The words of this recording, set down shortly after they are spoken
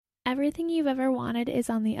Everything you've ever wanted is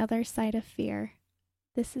on the other side of fear.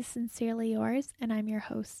 This is Sincerely Yours, and I'm your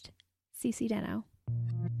host, Cece Deno.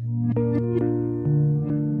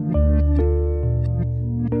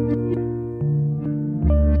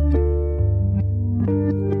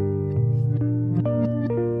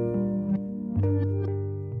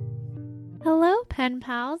 Hello, pen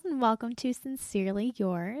pals, and welcome to Sincerely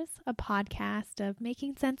Yours, a podcast of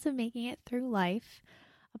making sense of making it through life,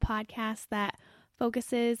 a podcast that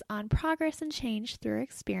focuses on progress and change through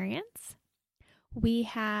experience. We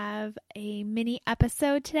have a mini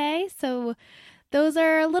episode today, so those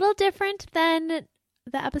are a little different than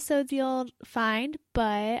the episodes you'll find,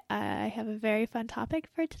 but I have a very fun topic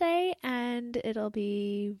for today, and it'll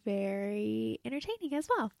be very entertaining as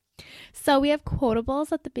well. So we have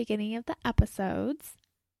quotables at the beginning of the episodes.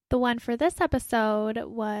 The one for this episode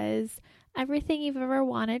was, "Everything you've ever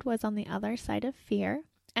wanted was on the other side of fear."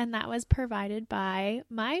 And that was provided by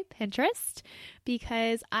my Pinterest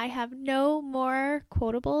because I have no more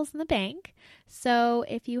quotables in the bank. So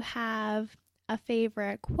if you have a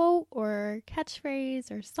favorite quote or catchphrase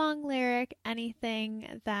or song lyric,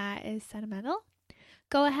 anything that is sentimental,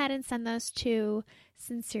 go ahead and send those to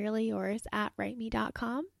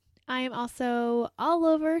sincerelyyours@writeme.com. I am also all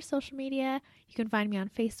over social media. You can find me on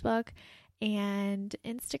Facebook and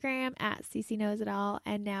Instagram at CCKnowsItAll,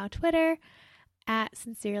 and now Twitter at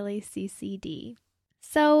SincerelyCCD.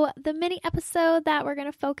 So the mini episode that we're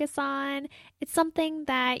going to focus on, it's something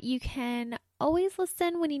that you can always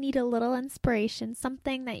listen when you need a little inspiration,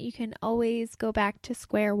 something that you can always go back to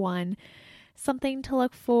square one, something to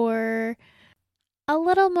look for a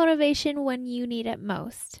little motivation when you need it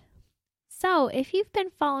most. So if you've been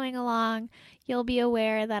following along, you'll be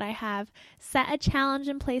aware that I have set a challenge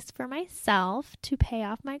in place for myself to pay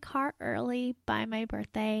off my car early by my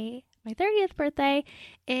birthday, my 30th birthday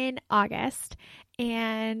in August.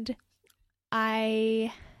 And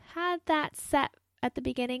I had that set at the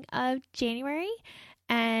beginning of January.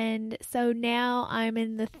 And so now I'm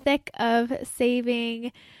in the thick of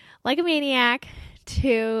saving like a maniac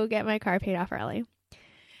to get my car paid off early.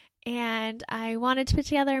 And I wanted to put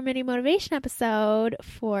together a mini motivation episode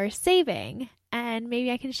for saving, and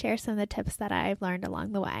maybe I can share some of the tips that I've learned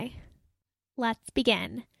along the way. Let's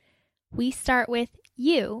begin. We start with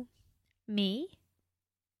you, me,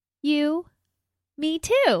 you, me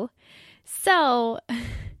too. So,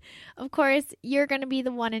 of course, you're going to be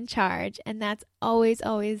the one in charge, and that's always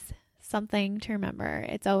something to remember.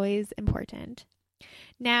 It's always important.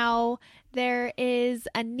 Now, there is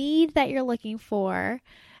a need that you're looking for.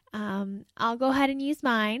 I'll go ahead and use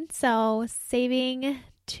mine. So saving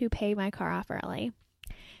to pay my car off early.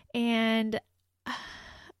 And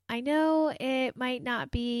I know it might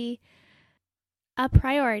not be a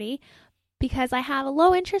priority because I have a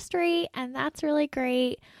low interest rate and that's really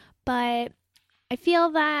great. But I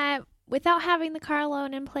feel that without having the car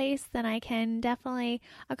loan in place, then I can definitely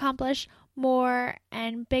accomplish more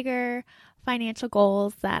and bigger financial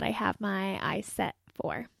goals that I have my eyes set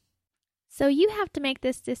for. So you have to make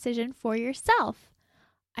this decision for yourself.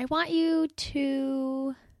 I want you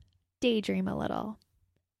to daydream a little.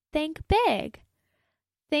 Think big.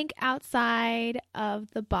 Think outside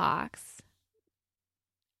of the box.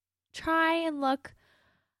 Try and look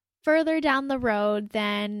further down the road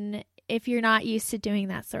than if you're not used to doing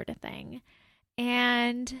that sort of thing.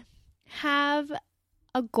 And have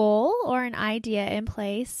a goal or an idea in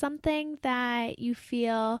place, something that you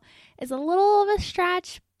feel is a little of a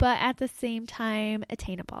stretch, but at the same time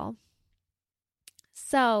attainable.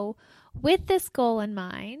 So with this goal in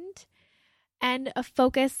mind and a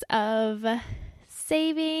focus of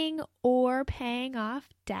saving or paying off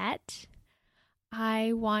debt,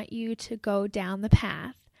 I want you to go down the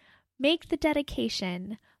path. Make the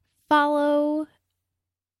dedication. Follow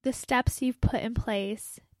the steps you've put in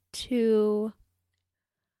place to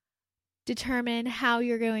determine how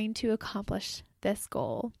you're going to accomplish this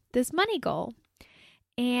goal, this money goal.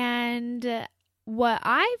 And what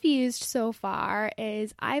I've used so far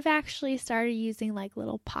is I've actually started using like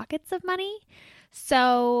little pockets of money.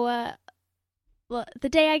 So the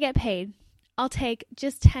day I get paid, I'll take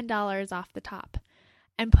just $10 off the top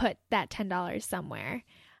and put that $10 somewhere.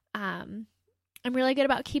 I'm really good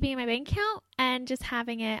about keeping my bank account and just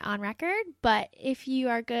having it on record. But if you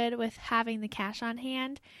are good with having the cash on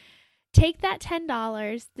hand, take that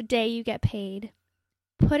 $10 the day you get paid,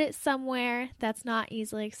 put it somewhere that's not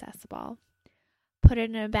easily accessible. Put it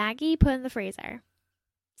in a baggie, put it in the freezer.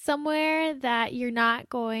 Somewhere that you're not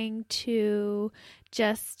going to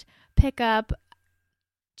just pick up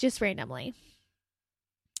just randomly.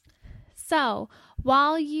 So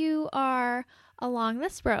while you are along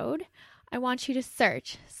this road, I want you to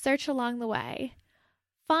search along the way.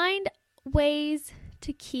 Find ways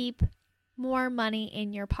to keep more money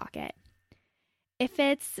in your pocket. If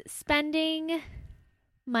it's spending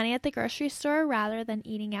money at the grocery store rather than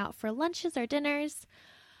eating out for lunches or dinners,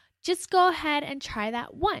 just go ahead and try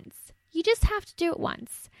that once. You just have to do it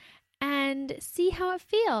once and see how it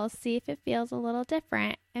feels. See if it feels a little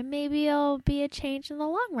different, and maybe it'll be a change in the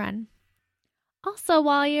long run. Also,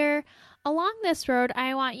 while you're along this road,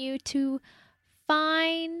 I want you to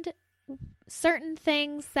find certain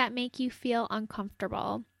things that make you feel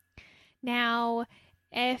uncomfortable. Now,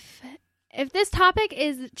 if this topic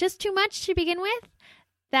is just too much to begin with,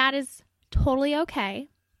 that is totally okay.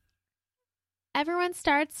 Everyone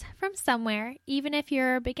starts from somewhere, even if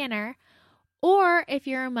you're a beginner or if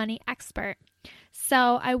you're a money expert.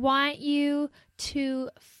 So I want you to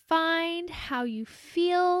find how you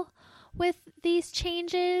feel with these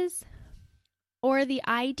changes or the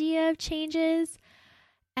idea of changes,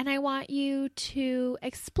 and I want you to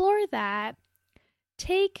explore that,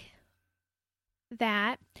 take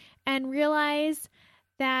that, and realize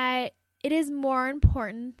that it is more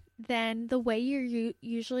important than the way you're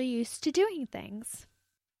usually used to doing things.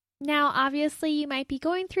 Now, obviously, you might be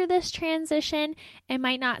going through this transition and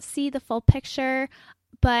might not see the full picture,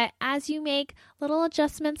 but as you make little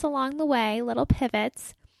adjustments along the way, little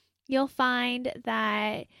pivots, you'll find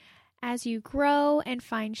that as you grow and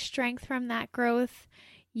find strength from that growth,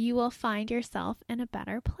 you will find yourself in a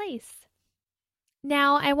better place.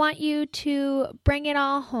 Now, I want you to bring it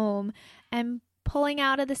all home, and pulling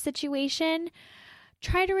out of the situation,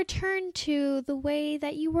 try to return to the way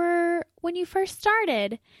that you were when you first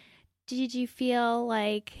started. Did you feel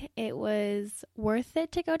like it was worth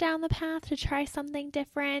it to go down the path, to try something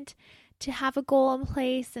different, to have a goal in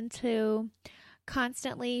place, and to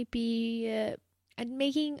constantly be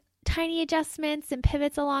making tiny adjustments and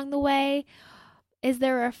pivots along the way? Is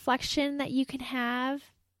there a reflection that you can have?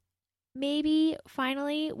 Maybe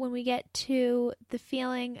finally when we get to the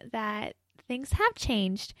feeling that things have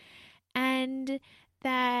changed and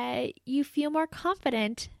that you feel more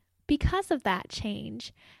confident because of that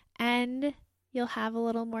change, and you'll have a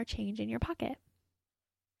little more change in your pocket.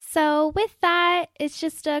 So with that, it's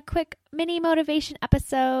just a quick mini motivation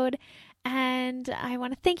episode, and I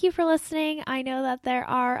want to thank you for listening. I know that there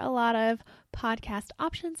are a lot of podcast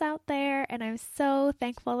options out there, and I'm so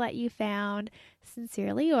thankful that you found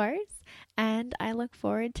Sincerely Yours, and I look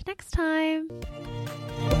forward to next time.